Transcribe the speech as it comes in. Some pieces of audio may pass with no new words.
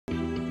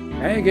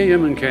Ag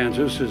AM in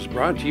Kansas is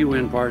brought to you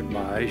in part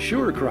by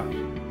Sure Crop,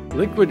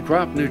 liquid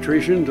crop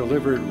nutrition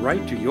delivered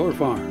right to your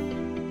farm.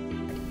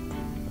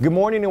 Good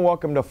morning and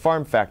welcome to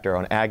Farm Factor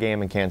on Ag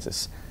AM in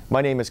Kansas.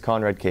 My name is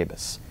Conrad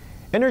Cabas.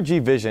 Energy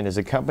Vision is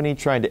a company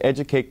trying to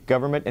educate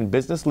government and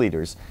business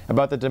leaders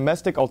about the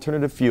domestic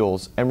alternative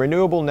fuels and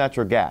renewable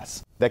natural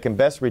gas that can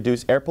best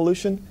reduce air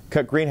pollution,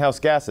 cut greenhouse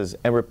gases,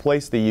 and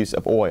replace the use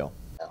of oil.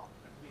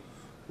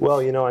 Well,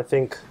 I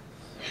think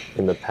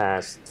in the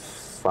past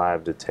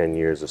 5 to 10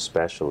 years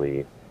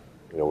especially,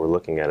 we're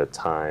looking at a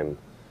time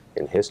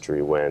in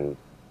history when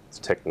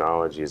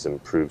technology has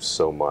improved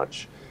so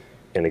much.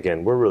 And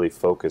again, we're really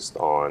focused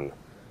on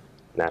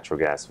natural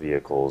gas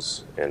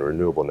vehicles and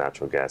renewable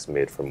natural gas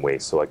made from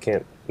waste. So I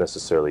can't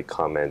necessarily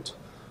comment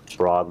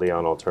broadly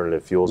on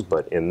alternative fuels,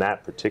 but in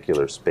that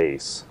particular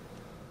space,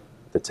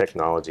 the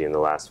technology in the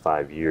last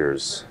 5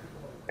 years,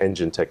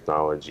 engine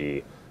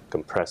technology,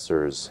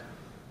 compressors,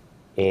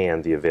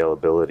 and the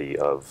availability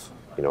of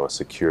a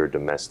secure,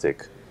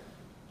 domestic,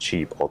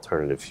 cheap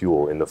alternative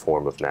fuel in the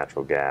form of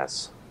natural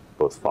gas,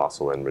 both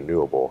fossil and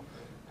renewable,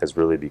 has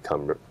really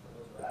become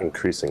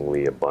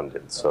increasingly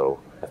abundant.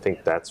 So I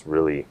think that's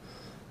really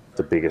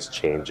the biggest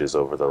changes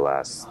over the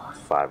last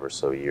 5 or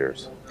so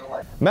years.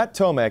 Matt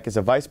Tomich is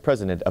a vice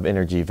president of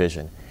Energy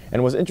Vision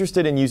and was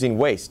interested in using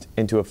waste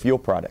into a fuel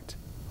product.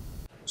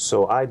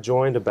 So I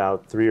joined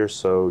about 3 or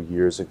so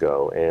years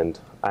ago, and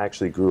I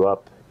actually grew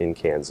up in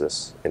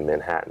Kansas, in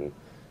Manhattan,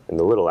 in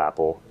the Little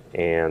Apple,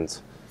 and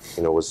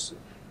was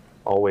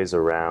always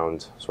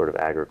around sort of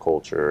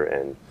agriculture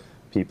and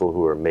people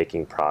who are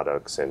making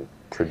products and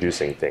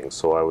producing things.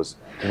 So I was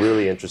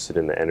really interested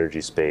in the energy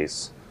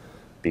space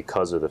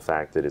because of the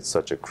fact that it's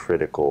such a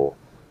critical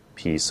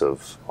piece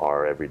of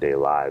our everyday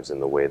lives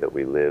and the way that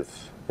we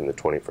live in the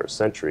 21st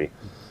century.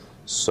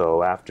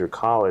 So after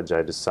college,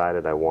 I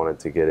decided I wanted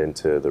to get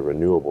into the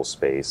renewable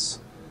space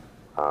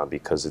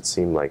because it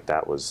seemed like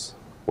that was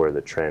where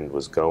the trend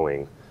was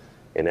going.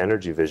 And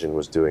Energy Vision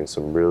was doing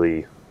some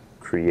really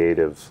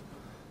creative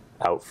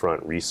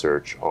out-front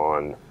research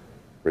on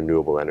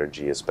renewable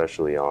energy,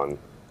 especially on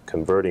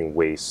converting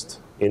waste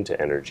into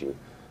energy.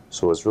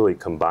 So it was really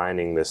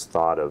combining this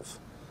thought of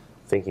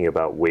thinking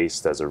about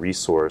waste as a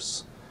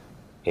resource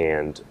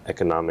and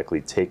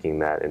economically taking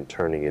that and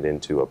turning it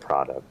into a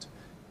product.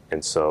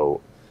 And so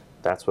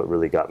that's what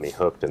really got me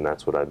hooked, and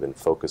that's what I've been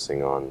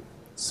focusing on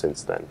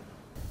since then.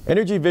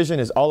 Energy Vision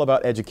is all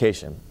about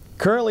education.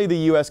 Currently, the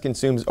U.S.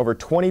 consumes over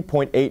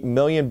 20.8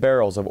 million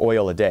barrels of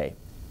oil a day,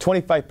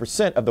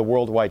 25% of the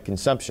worldwide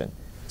consumption.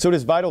 So it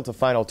is vital to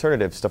find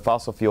alternatives to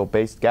fossil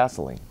fuel-based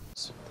gasoline.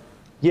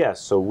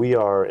 Yes, so we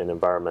are an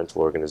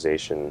environmental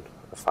organization,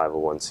 a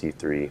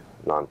 501c3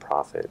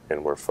 nonprofit,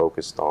 and we're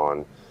focused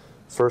on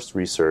first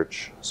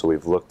research. So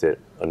we've looked at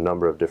a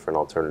number of different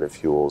alternative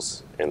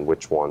fuels and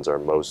which ones are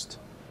most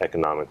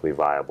economically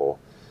viable.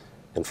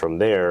 And from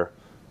there,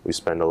 we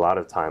spend a lot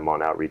of time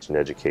on outreach and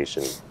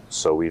education.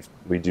 So we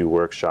do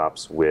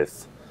workshops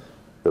with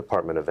the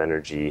Department of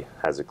Energy,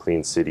 has a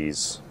Clean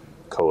Cities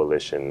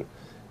Coalition,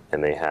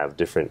 and they have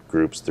different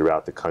groups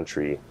throughout the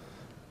country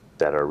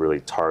that are really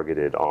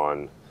targeted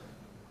on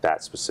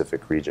that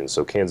specific region.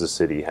 So Kansas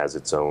City has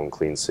its own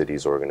Clean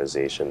Cities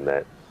organization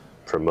that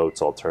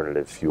promotes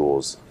alternative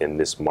fuels in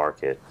this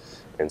market.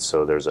 And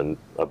so there's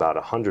about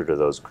 100 of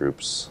those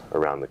groups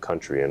around the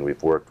country, and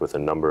we've worked with a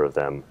number of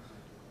them,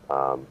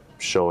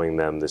 showing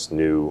them this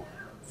new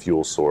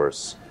fuel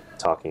source,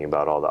 talking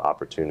about all the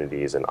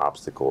opportunities and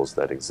obstacles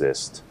that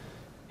exist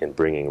in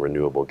bringing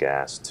renewable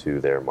gas to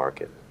their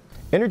market.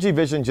 Energy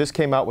Vision just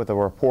came out with a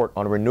report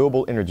on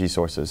renewable energy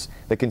sources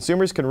that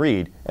consumers can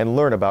read and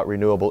learn about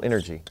renewable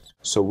energy.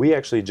 So we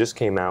actually just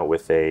came out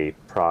with a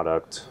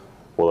product,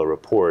 a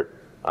report.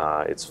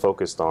 It's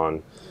focused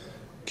on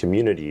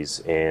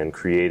communities and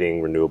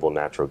creating renewable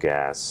natural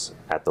gas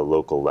at the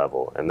local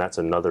level. And that's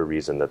another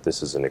reason that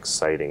this is an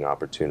exciting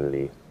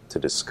opportunity to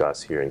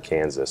discuss here in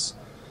Kansas,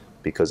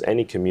 because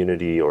any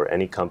community or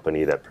any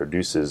company that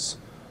produces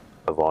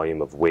a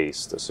volume of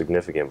waste, a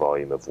significant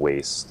volume of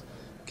waste,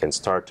 can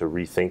start to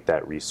rethink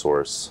that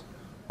resource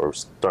or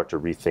start to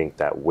rethink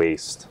that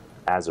waste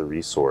as a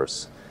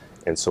resource.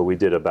 And so we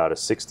did about a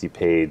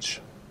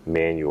 60-page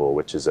manual,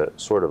 which is a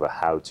sort of a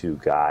how-to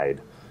guide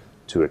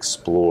to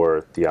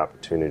explore the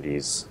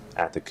opportunities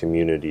at the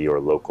community or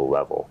local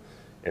level.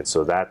 And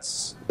so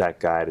that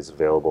guide is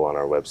available on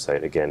our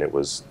website. Again, it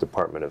was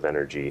Department of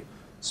Energy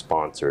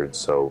sponsored,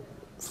 so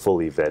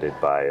fully vetted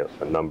by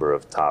a number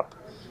of top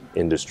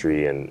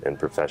industry and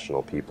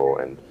professional people.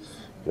 And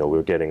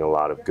we're getting a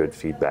lot of good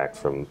feedback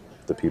from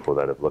the people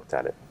that have looked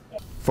at it.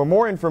 For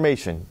more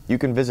information, you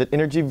can visit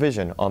Energy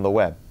Vision on the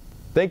web.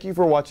 Thank you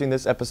for watching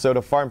this episode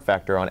of Farm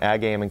Factor on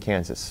Ag AM in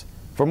Kansas.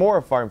 For more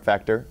of Farm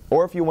Factor,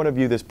 or if you want to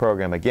view this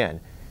program again,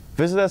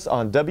 visit us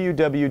on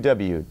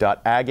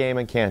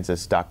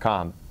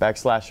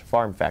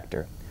www.agaminkansas.com/Farm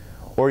Factor,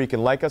 or you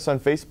can like us on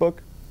Facebook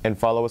and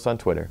follow us on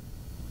Twitter.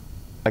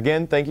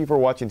 Again, thank you for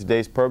watching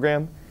today's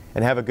program,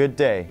 and have a good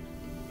day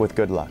with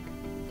good luck.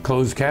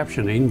 Closed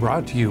captioning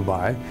brought to you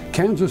by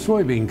Kansas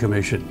Soybean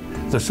Commission.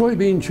 The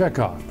Soybean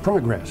Checkoff,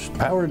 progress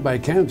powered by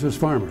Kansas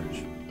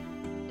farmers.